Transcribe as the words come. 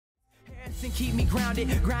And keep me grounded,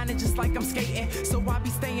 grinding just like I'm skating. So I be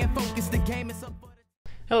staying focused, the game is up.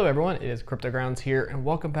 Hello everyone, it is CryptoGrounds here and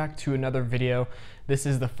welcome back to another video. This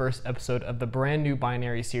is the first episode of the brand new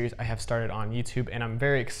binary series I have started on YouTube and I'm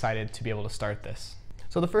very excited to be able to start this.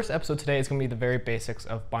 So the first episode today is going to be the very basics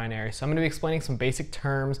of binary. So I'm going to be explaining some basic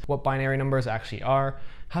terms, what binary numbers actually are,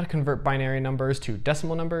 how to convert binary numbers to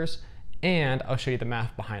decimal numbers, and I'll show you the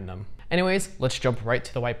math behind them. Anyways, let's jump right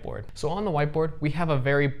to the whiteboard. So on the whiteboard, we have a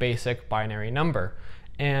very basic binary number,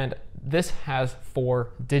 and this has 4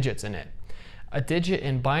 digits in it. A digit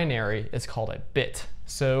in binary is called a bit.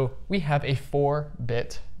 So we have a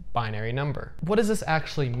 4-bit binary number. What does this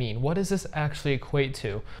actually mean? What does this actually equate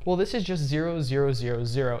to? Well, this is just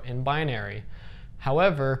 0000 in binary.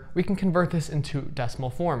 However, we can convert this into decimal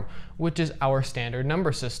form, which is our standard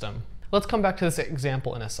number system. Let's come back to this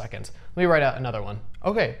example in a second. Let me write out another one.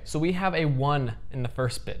 Okay, so we have a 1 in the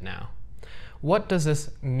first bit now. What does this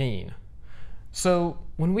mean? So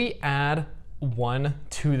when we add 1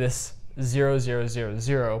 to this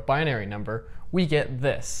 0000 binary number, we get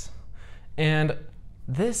this. And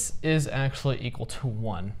this is actually equal to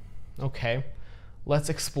 1. Okay, let's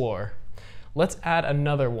explore. Let's add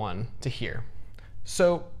another 1 to here.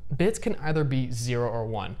 So bits can either be 0 or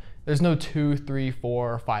 1. There's no 2, 3,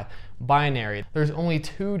 4, or 5. Binary, there's only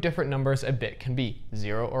 2 different numbers a bit can be,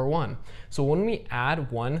 0 or 1. So when we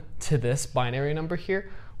add 1 to this binary number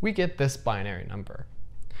here, we get this binary number.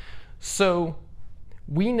 So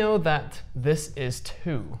we know that this is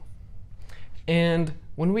 2. And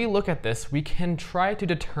when we look at this, we can try to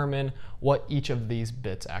determine what each of these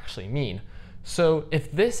bits actually mean. So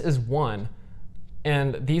if this is 1,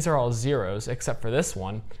 and these are all zeros except for this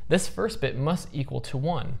one, this first bit must equal to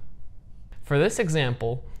 1. For this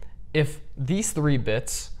example, if these 3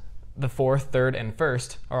 bits, the 4th, 3rd, and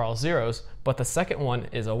 1st, are all zeros, but the second one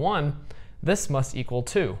is a 1, this must equal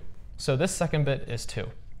 2. So this second bit is 2.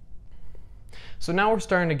 So now we're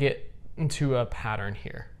starting to get into a pattern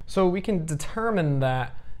here. So we can determine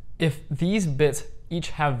that if these bits each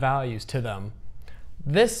have values to them,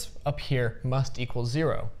 this up here must equal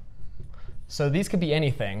 0. So these could be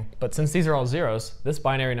anything, but since these are all zeros, this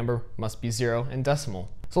binary number must be 0 in decimal.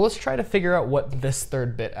 So let's try to figure out what this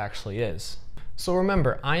 3rd bit actually is. So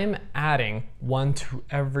remember, I am adding 1 to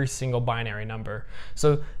every single binary number.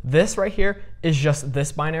 So this right here is just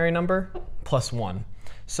this binary number plus 1.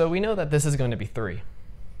 So we know that this is going to be 3.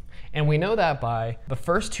 And we know that by the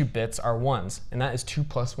first 2 bits are 1s, and that is 2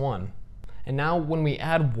 plus 1. And now when we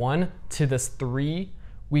add 1 to this 3,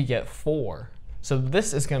 we get 4. So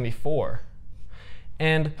this is going to be 4.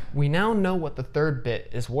 And we now know what the 3rd bit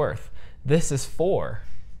is worth. This is 4.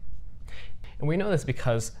 And we know this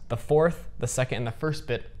because the 4th, the 2nd, and the 1st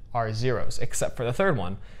bit are zeros, except for the 3rd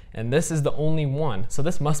one. And this is the only 1, so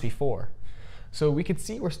this must be 4. So we can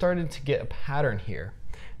see we're starting to get a pattern here.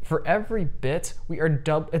 For every bit,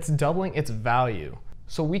 it's doubling its value.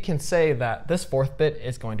 So we can say that this 4th bit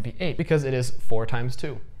is going to be 8 because it is 4 times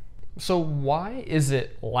 2. So why is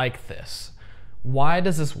it like this? Why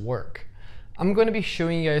does this work? I'm going to be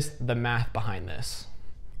showing you guys the math behind this.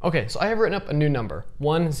 Okay, so I have written up a new number,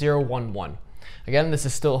 1011. Again, this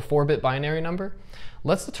is still a 4-bit binary number.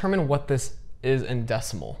 Let's determine what this is in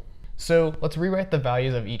decimal. So let's rewrite the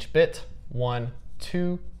values of each bit, 1,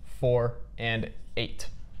 2, 4, and 8.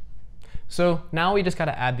 So now we just got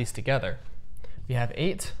to add these together. We have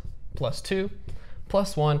 8 plus 2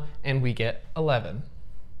 plus 1, and we get 11.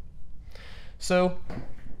 So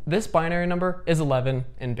this binary number is 11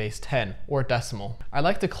 in base 10, or decimal. I'd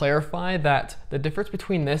like to clarify that the difference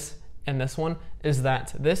between this and this one is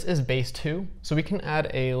that this is base 2, so we can add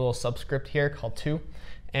a little subscript here called 2,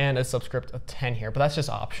 and a subscript of 10 here, but that's just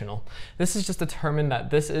optional. This is just determined that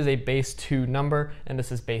this is a base 2 number, and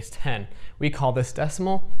this is base 10. We call this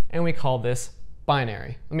decimal, and we call this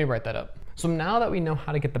binary. Let me write that up. So now that we know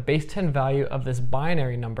how to get the base 10 value of this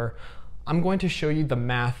binary number, I'm going to show you the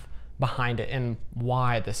math behind it and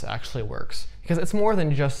why this actually works. Because it's more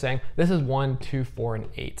than just saying this is 1, 2, 4, and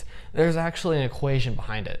 8. There's actually an equation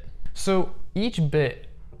behind it. So each bit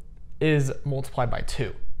is multiplied by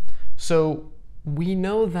 2. So we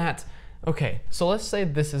know that, okay, so let's say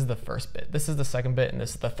this is the first bit, this is the second bit, and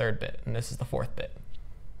this is the 3rd bit, and this is the 4th bit.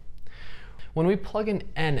 When we plug an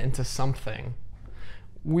n into something,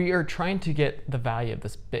 we are trying to get the value of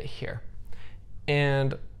this bit here.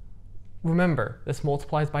 And remember, this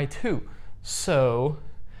multiplies by 2. So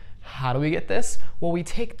how do we get this? Well, we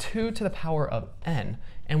take 2 to the power of n,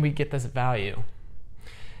 and we get this value.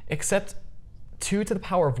 Except 2 to the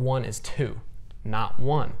power of 1 is 2, not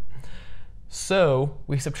 1. So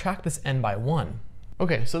we subtract this n by 1.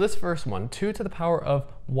 Okay, so this first one, 2 to the power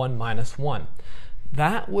of 1 minus 1,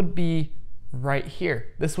 that would be right here.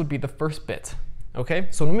 This would be the first bit. Okay,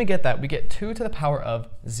 so when we get that, we get 2 to the power of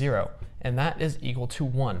 0, and that is equal to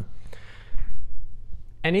 1.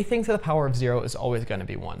 Anything to the power of 0 is always going to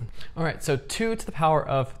be 1. All right, so 2 to the power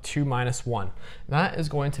of 2 minus 1. That is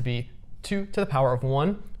going to be 2 to the power of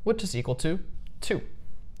 1, which is equal to 2.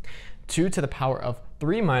 2 to the power of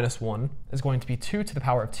 3 minus 1 is going to be 2 to the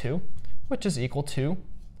power of 2, which is equal to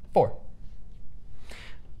 4.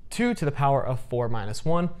 2 to the power of 4 minus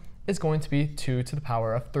 1 is going to be 2 to the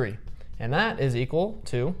power of 3. And that is equal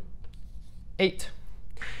to 8.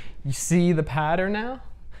 You see the pattern now?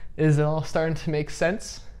 Is it all starting to make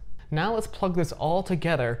sense? Now let's plug this all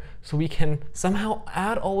together so we can somehow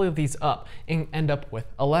add all of these up and end up with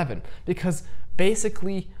 11. Because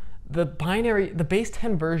basically the base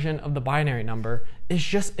 10 version of the binary number is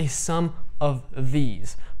just a sum of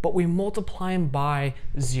these, but we multiply them by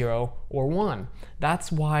 0 or 1.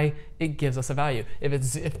 That's why it gives us a value.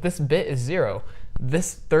 If this bit is 0,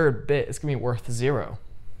 this third bit is going to be worth 0,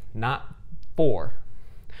 not 4.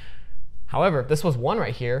 However, if this was 1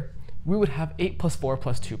 right here, we would have 8 plus 4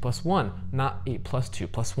 plus 2 plus 1, not 8 plus 2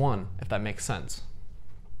 plus 1, if that makes sense.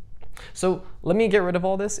 So let me get rid of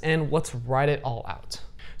all this and let's write it all out.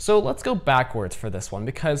 So let's go backwards for this one,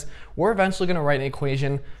 because we're eventually going to write an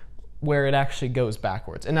equation where it actually goes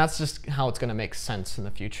backwards, and that's just how it's going to make sense in the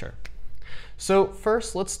future. So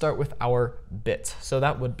first, let's start with our bit. So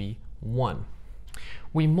that would be 1.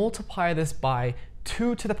 We multiply this by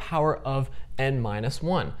 2 to the power of n minus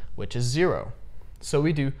 1, which is 0. So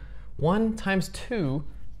we do 1 times 2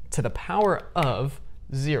 to the power of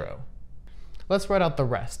 0. Let's write out the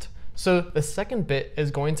rest. So the second bit is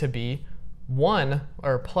going to be 1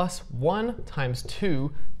 or plus 1 times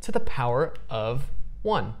 2 to the power of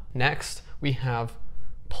 1. Next, we have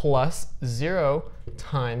plus 0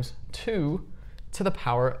 times 2 to the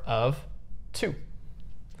power of 2.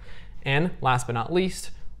 And last but not least,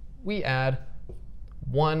 we add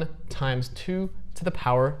 1 times 2 to the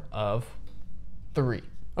power of 3.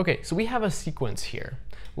 Okay, so we have a sequence here.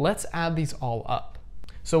 Let's add these all up.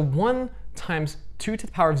 So 1 times 2 to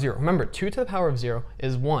the power of 0. Remember, 2 to the power of 0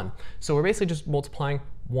 is 1. So we're basically just multiplying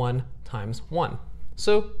 1 times 1.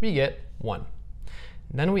 So we get 1.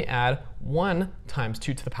 Then we add 1 times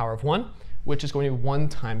 2 to the power of 1, which is going to be 1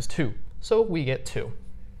 times 2. So we get 2.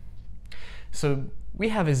 So we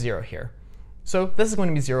have a 0 here. So this is going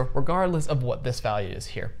to be 0 regardless of what this value is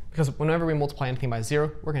here. Because whenever we multiply anything by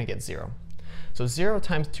 0, we're going to get 0. So 0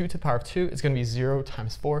 times 2 to the power of 2 is going to be 0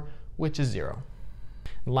 times 4, which is 0.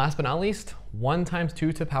 And last but not least, 1 times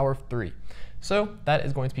 2 to the power of 3. So that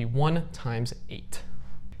is going to be 1 times 8.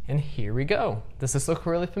 And here we go. Does this look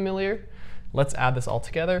really familiar? Let's add this all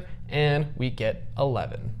together, and we get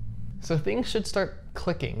 11. So things should start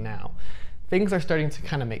clicking now. Things are starting to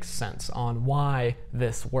kind of make sense on why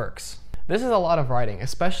this works. This is a lot of writing,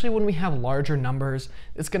 especially when we have larger numbers.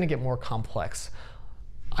 It's going to get more complex.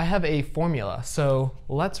 I have a formula, so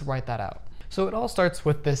let's write that out. So it all starts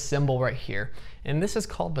with this symbol right here, and this is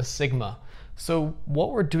called the sigma. So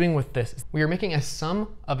what we're doing with this is we are making a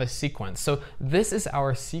sum of a sequence. So this is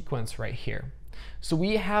our sequence right here. So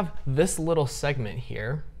we have this little segment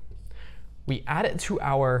here. We add it to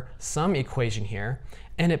our sum equation here,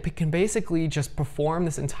 and it can basically just perform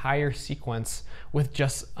this entire sequence with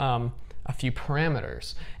just a few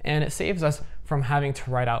parameters. And it saves us from having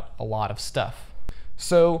to write out a lot of stuff.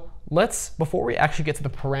 So before we actually get to the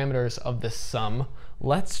parameters of this sum,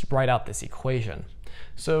 let's write out this equation.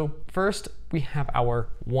 So first we have our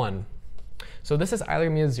 1. So this is either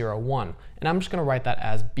going to be a 0 or 1, and I'm just going to write that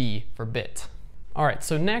as b for bit. All right,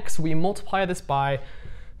 so next we multiply this by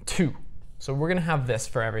 2. So we're going to have this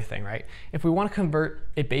for everything, right? If we want to convert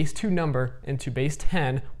a base 2 number into base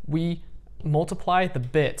 10, we multiply the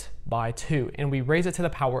bit by 2, and we raise it to the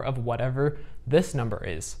power of whatever this number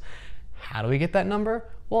is. How do we get that number?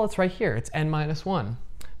 Well, it's right here. It's n minus 1.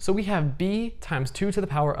 So we have b times 2 to the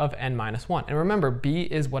power of n minus 1. And remember, b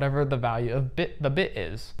is whatever the value of the bit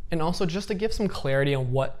is. And also, just to give some clarity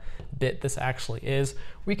on what bit this actually is,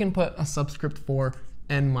 we can put a subscript for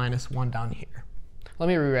n minus 1 down here. Let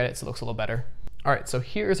me rewrite it so it looks a little better. All right, so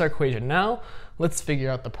here's our equation. Now let's figure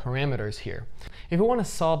out the parameters here. If we want to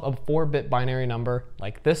solve a 4-bit binary number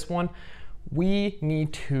like this one, we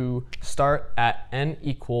need to start at n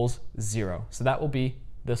equals 0. So that will be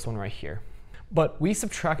this one right here. But we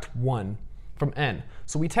subtract 1 from n.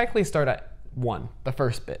 So we technically start at 1, the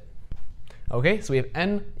first bit. Okay, so we have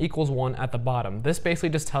n equals 1 at the bottom. This basically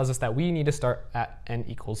just tells us that we need to start at n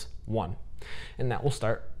equals 1. And that will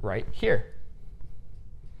start right here.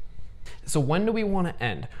 So when do we want to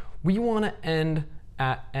end? We want to end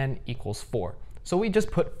at n equals 4. So we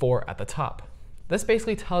just put 4 at the top. This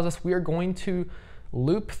basically tells us we are going to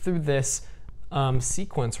loop through this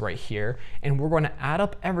sequence right here, and we're going to add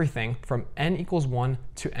up everything from n equals 1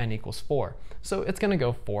 to n equals 4. So it's going to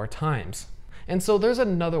go 4 times. And so there's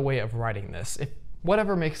another way of writing this, if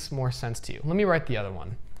whatever makes more sense to you. Let me write the other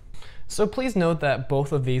one. So please note that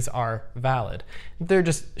both of these are valid. They're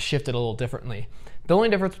just shifted a little differently. The only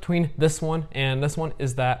difference between this one and this one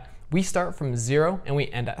is that we start from 0 and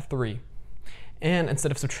we end at 3. And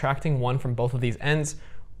instead of subtracting 1 from both of these ends,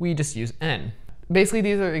 we just use n. Basically,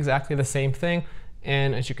 these are exactly the same thing,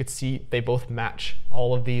 and as you could see, they both match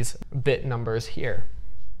all of these bit numbers here.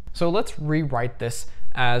 So let's rewrite this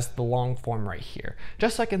as the long form right here,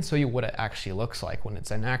 just so I can show you what it actually looks like when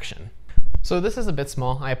it's in action. So this is a bit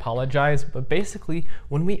small, I apologize, but basically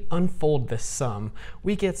when we unfold this sum,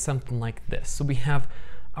 we get something like this. So we have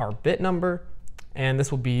our bit number, and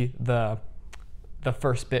this will be the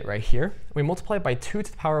first bit right here. We multiply it by 2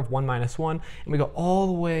 to the power of 1 minus 1, and we go all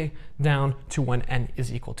the way down to when n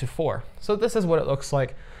is equal to 4. So this is what it looks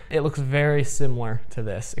like. It looks very similar to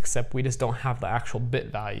this, except we just don't have the actual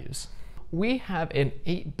bit values. We have an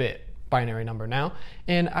 8-bit binary number now,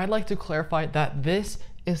 and I'd like to clarify that this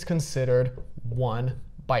is considered 1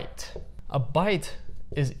 byte. A byte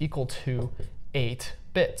is equal to 8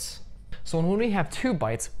 bits. So when we have 2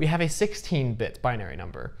 bytes, we have a 16-bit binary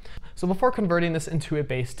number. So before converting this into a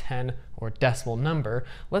base 10 or decimal number,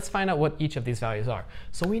 let's find out what each of these values are.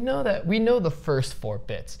 So we know the first 4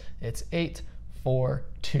 bits. It's 8, 4,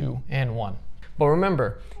 2, and 1. But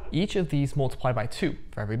remember, each of these multiply by 2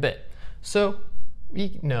 for every bit. So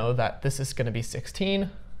we know that this is going to be 16,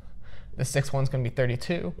 the 6th one's going to be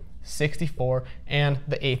 32, 64, and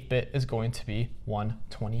the 8th bit is going to be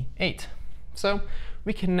 128. So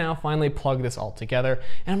we can now finally plug this all together,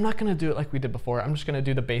 and I'm not going to do it like we did before. I'm just going to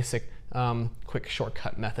do the basic quick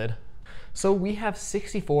shortcut method. So we have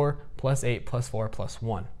 64 plus 8 plus 4 plus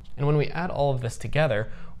 1. And when we add all of this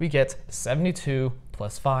together, we get 72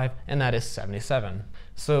 plus 5, and that is 77.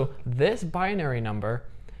 So this binary number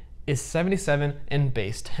is 77 in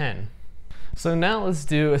base 10. So now let's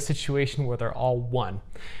do a situation where they're all 1.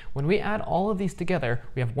 When we add all of these together,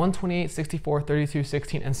 we have 128, 64, 32,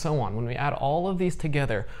 16, and so on. When we add all of these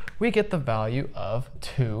together, we get the value of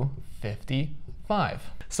 255.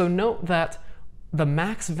 So note that the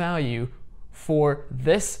max value for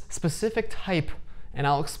this specific type, and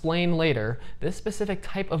I'll explain later, this specific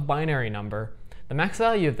type of binary number, the max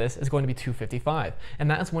value of this is going to be 255,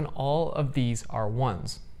 and that is when all of these are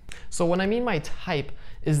 1s. So what I mean by type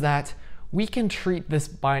is that we can treat this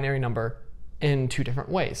binary number in 2 different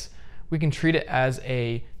ways. We can treat it as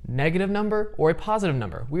a negative number or a positive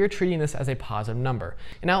number. We are treating this as a positive number,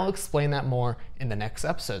 and I'll explain that more in the next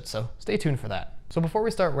episode, so stay tuned for that. So before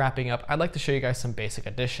we start wrapping up, I'd like to show you guys some basic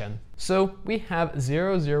addition. So we have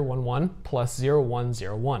 0011 plus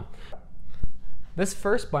 0101. This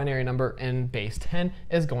first binary number in base 10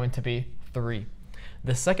 is going to be 3.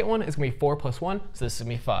 The second one is going to be 4 plus 1, so this is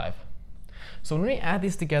going to be 5. So when we add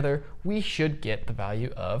these together, we should get the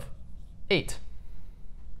value of 8.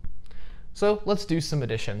 So let's do some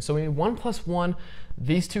addition. So we need 1 plus 1,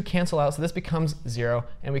 these two cancel out, so this becomes 0,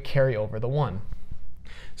 and we carry over the 1.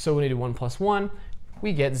 So when we do 1 plus 1,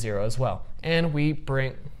 we get 0 as well, and we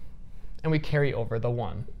carry over the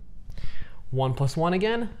 1. 1 plus 1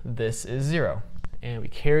 again, this is 0, and we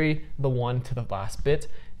carry the 1 to the last bit,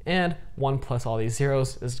 and 1 plus all these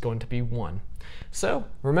zeros is going to be 1. So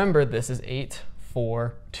remember, this is 8,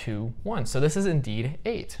 4, 2, 1. So this is indeed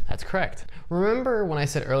 8. That's correct. Remember when I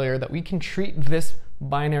said earlier that we can treat this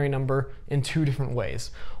binary number in 2 different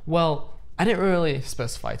ways? Well, I didn't really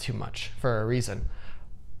specify too much for a reason.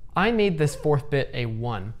 I made this 4th bit a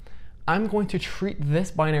 1. I'm going to treat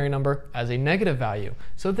this binary number as a negative value.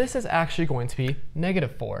 So this is actually going to be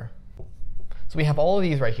negative 4. So we have all of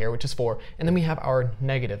these right here, which is 4, and then we have our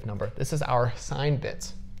negative number. This is our sign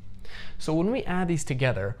bit. So when we add these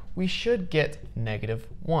together, we should get negative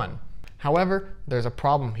 1. However, there's a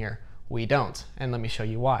problem here. We don't, and let me show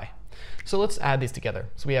you why. So let's add these together.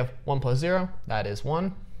 So we have 1 plus 0, that is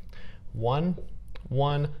 1, 1,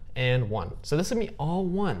 1, and 1. So this would be all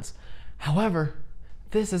 1s. However,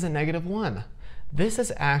 this is a negative 1. This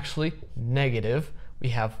is actually negative. We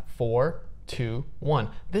have 4, 2, 1.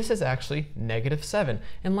 This is actually negative 7.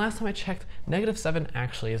 And last time I checked, negative 7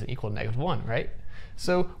 actually is equal to negative 1, right?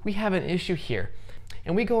 So we have an issue here.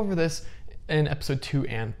 And we go over this in episode 2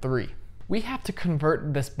 and 3. We have to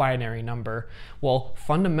convert this binary number. Well,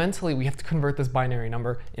 fundamentally, we have to convert this binary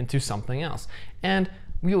number into something else. And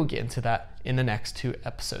we will get into that in the next 2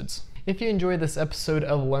 episodes. If you enjoyed this episode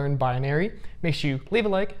of Learn Binary, make sure you leave a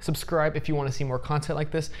like, subscribe if you want to see more content like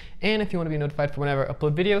this, and if you want to be notified for whenever I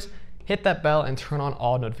upload videos, hit that bell and turn on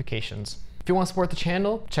all notifications. If you want to support the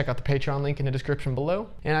channel, check out the Patreon link in the description below.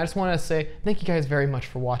 And I just want to say thank you guys very much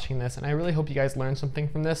for watching this, and I really hope you guys learned something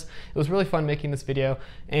from this. It was really fun making this video,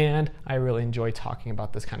 and I really enjoy talking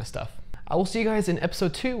about this kind of stuff. I will see you guys in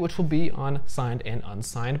episode 2, which will be on signed and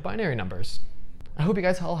unsigned binary numbers. I hope you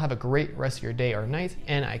guys all have a great rest of your day or night,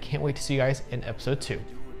 and I can't wait to see you guys in episode 2.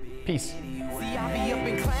 Peace. See, I be up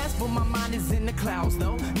in class, but my mind is in the clouds,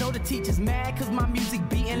 though. Know the teacher's mad, cause my music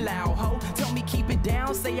beating loud, ho. Tell me keep it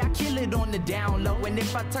down, say I kill it on the down low. And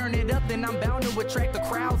if I turn it up, then I'm bound to attract the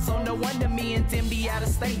crowd. So no wonder me and Tim be out of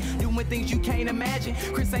state, doing things you can't imagine.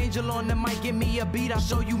 Chris Angel on the mic, give me a beat, I'll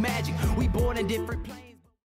show you magic. We born in different planes.